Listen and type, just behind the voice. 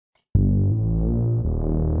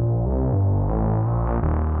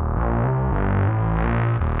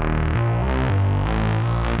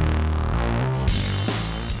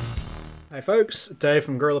Hi folks, Dave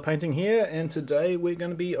from Gorilla Painting here, and today we're going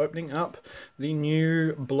to be opening up the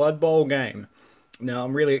new Blood Bowl game. Now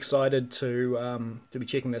I'm really excited to be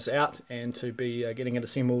checking this out and to be getting it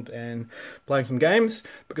assembled and playing some games,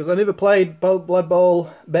 because I never played Blood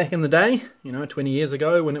Bowl back in the day, 20 years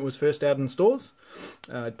ago when it was first out in stores.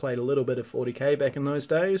 I'd played a little bit of 40k back in those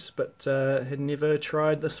days, but had never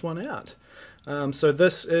tried this one out. So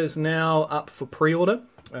this is now up for pre-order.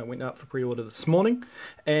 Went up for pre-order this morning,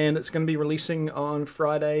 and it's going to be releasing on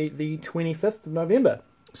Friday the 25th of November.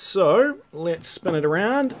 So let's spin it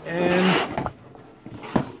around and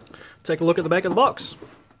take a look at the back of the box.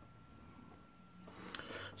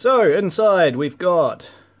 So inside we've got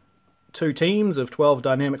 2 teams of 12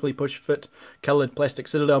 dynamically push-fit coloured plastic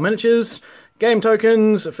Citadel miniatures, game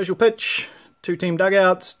tokens, official pitch, 2 team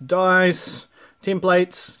dugouts, dice,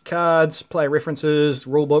 templates, cards, player references,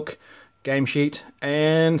 rulebook, game sheet,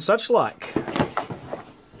 and such like.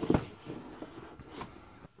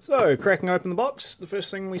 So, cracking open the box, the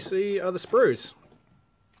first thing we see are the sprues.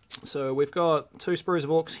 So we've got 2 sprues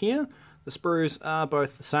of orcs here. The sprues are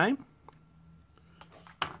both the same.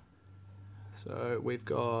 So we've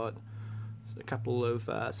got a couple of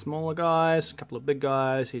smaller guys, a couple of big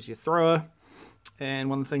guys. Here's your thrower. And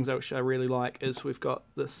one of the things which I really like is we've got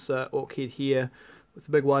this orc head here with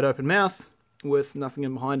a big wide open mouth with nothing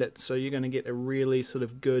in behind it, so you're going to get a really sort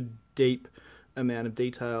of good deep amount of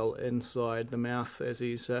detail inside the mouth as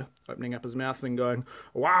he's opening up his mouth and going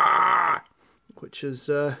wah, which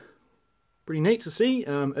is pretty neat to see.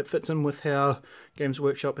 It fits in with how Games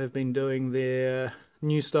Workshop have been doing their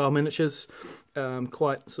new style miniatures,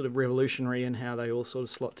 quite sort of revolutionary in how they all sort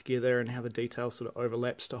of slot together and how the detail sort of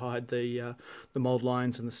overlaps to hide the mold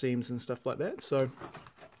lines and the seams and stuff like that. So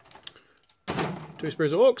 2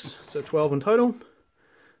 sprues of orcs, so 12 in total.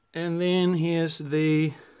 And then here's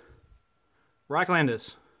the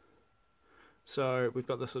Reichlanders. So we've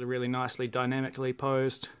got this sort of really nicely dynamically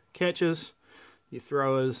posed catchers, your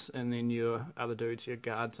throwers, and then your other dudes, your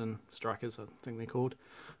guards and strikers, I think they're called,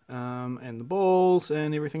 and the balls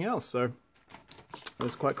and everything else. So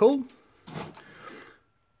that's quite cool.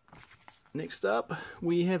 Next up,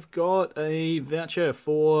 we have got a voucher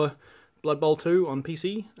for Blood Bowl 2 on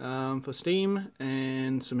PC for Steam,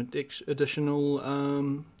 and some additional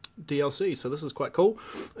DLC, so this is quite cool.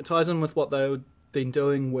 It ties in with what they've been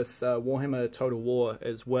doing with Warhammer Total War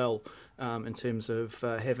as well, in terms of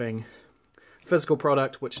having physical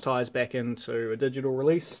product which ties back into a digital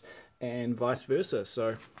release and vice versa,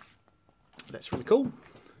 so that's really cool.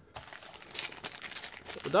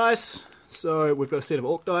 Got the dice, so we've got a set of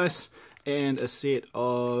orc dice and a set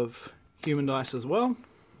of human dice as well.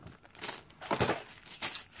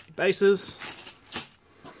 Bases,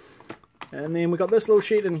 and then we got this little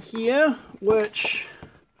sheet in here which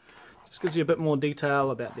just gives you a bit more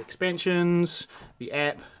detail about the expansions, the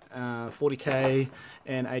app, 40k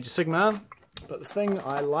and Age of Sigmar. But the thing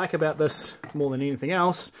I like about this more than anything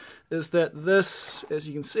else is that this, as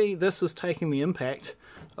you can see, this is taking the impact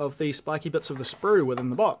of the spiky bits of the sprue within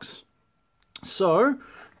the box. So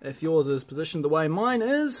if yours is positioned the way mine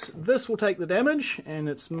is, this will take the damage, and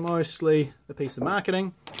it's mostly a piece of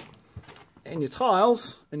marketing, and your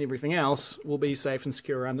tiles and everything else will be safe and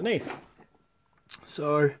secure underneath.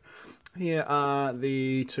 So here are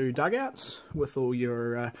the 2 dugouts with all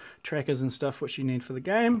your trackers and stuff which you need for the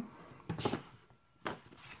game.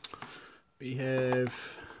 We have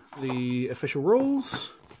the official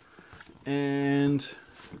rules and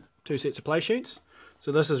 2 sets of play sheets.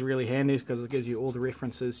 So this is really handy because it gives you all the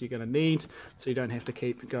references you're going to need, so you don't have to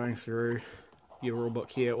keep going through your rulebook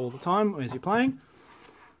here all the time as you're playing.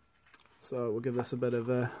 So we'll give this a bit of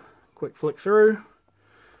a quick flick through.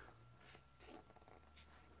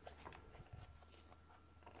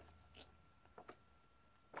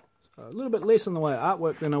 So a little bit less in the way of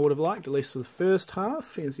artwork than I would have liked, at least for the first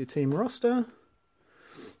half. Here's your team roster.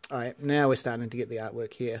 Alright, now we're starting to get the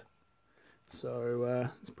artwork here. So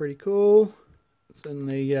it's pretty cool. It's in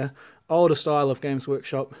the older style of Games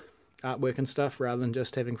Workshop artwork and stuff, rather than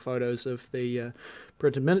just having photos of the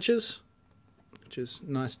printed miniatures, which is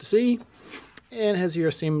nice to see. And it has your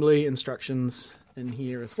assembly instructions in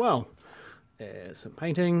here as well. There's some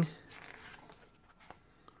painting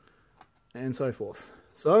and so forth.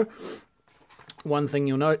 So one thing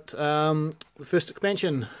you'll note, the first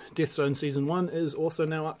expansion, Death Zone Season 1, is also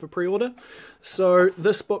now up for pre-order. So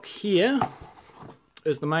this book here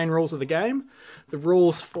is the main rules of the game. The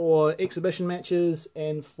rules for exhibition matches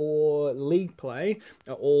and for league play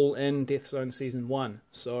are all in Death Zone Season 1.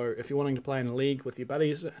 So if you're wanting to play in a league with your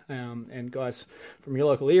buddies and guys from your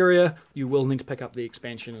local area, you will need to pick up the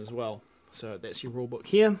expansion as well. So that's your rule book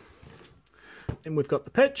here. Then we've got the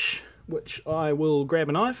pitch, which I will grab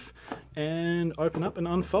a knife and open up and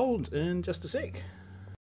unfold in just a sec.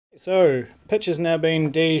 So, pitch has now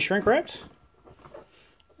been de-shrink wrapped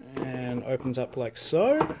and opens up like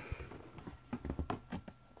so.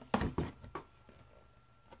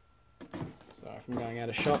 So if I'm going out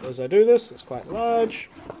of shot as I do this, it's quite large.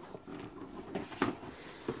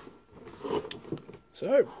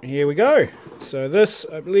 So here we go. So this,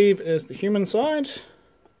 I believe, is the human side.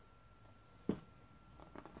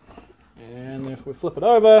 And if we flip it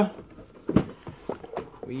over,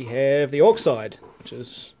 we have the orc side, which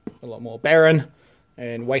is a lot more barren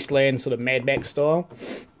and wasteland, sort of Mad Max style,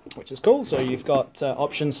 which is cool. So you've got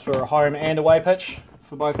options for a home and away pitch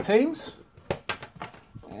for both teams.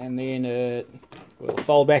 And then it will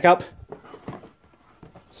fold back up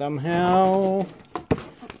somehow.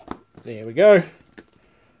 There we go.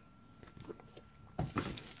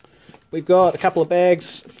 We've got a couple of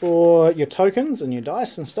bags for your tokens and your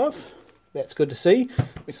dice and stuff. That's good to see.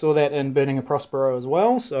 We saw that in Burning a Prospero as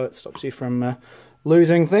well, so it stops you from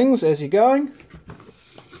losing things as you're going.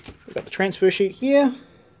 We've got the transfer sheet here.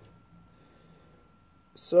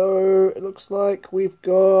 So it looks like we've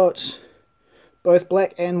got both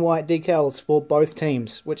black and white decals for both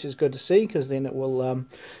teams, which is good to see because then it will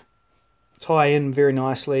tie in very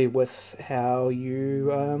nicely with how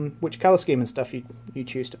you which color scheme and stuff you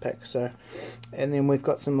choose to pick. So, and then we've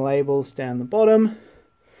got some labels down the bottom,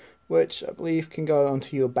 which I believe can go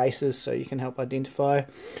onto your bases, so you can help identify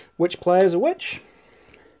which players are which.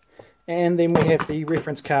 And then we have the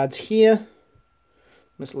reference cards here,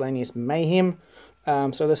 miscellaneous mayhem.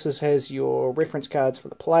 So this has your reference cards for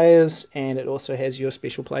the players, and it also has your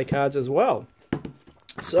special play cards as well.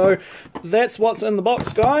 So that's what's in the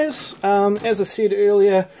box, guys. As I said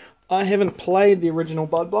earlier, I haven't played the original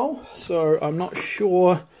Blood Bowl, so I'm not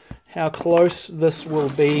sure how close this will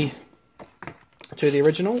be to the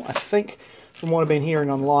original. I think from what I've been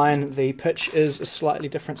hearing online, the pitch is a slightly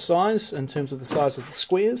different size in terms of the size of the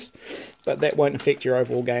squares, but that won't affect your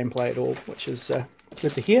overall gameplay at all, which is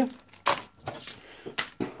good to hear.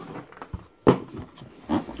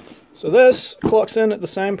 So this clocks in at the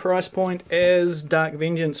same price point as Dark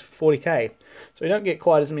Vengeance for 40k. So you don't get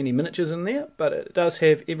quite as many miniatures in there, but it does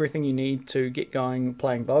have everything you need to get going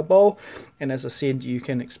playing Blood Bowl. And as I said, you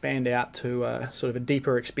can expand out to sort of a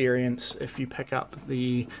deeper experience if you pick up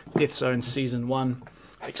the Death Zone Season 1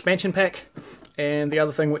 expansion pack. And the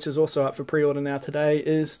other thing which is also up for pre-order now today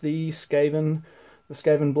is the Skaven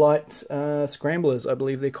Blight Scramblers, I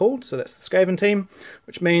believe they're called. So that's the Skaven team,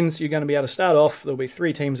 which means you're going to be able to start off. There'll be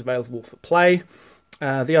 3 teams available for play.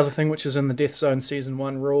 The other thing which is in the Death Zone Season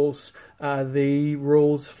 1 rules are the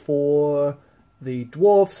rules for the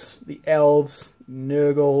Dwarfs, the Elves,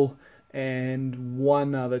 Nurgle, and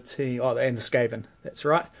one other team. Oh, and the Skaven, that's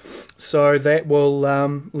right. So that will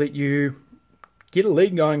let you get a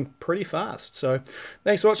league going pretty fast. So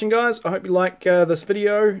thanks for watching, guys. I hope you like this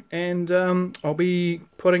video, and I'll be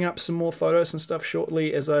putting up some more photos and stuff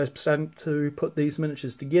shortly as I start to put these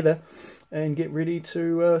miniatures together and get ready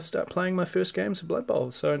to start playing my first games of Blood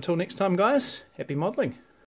Bowl. So until next time, guys, happy modelling.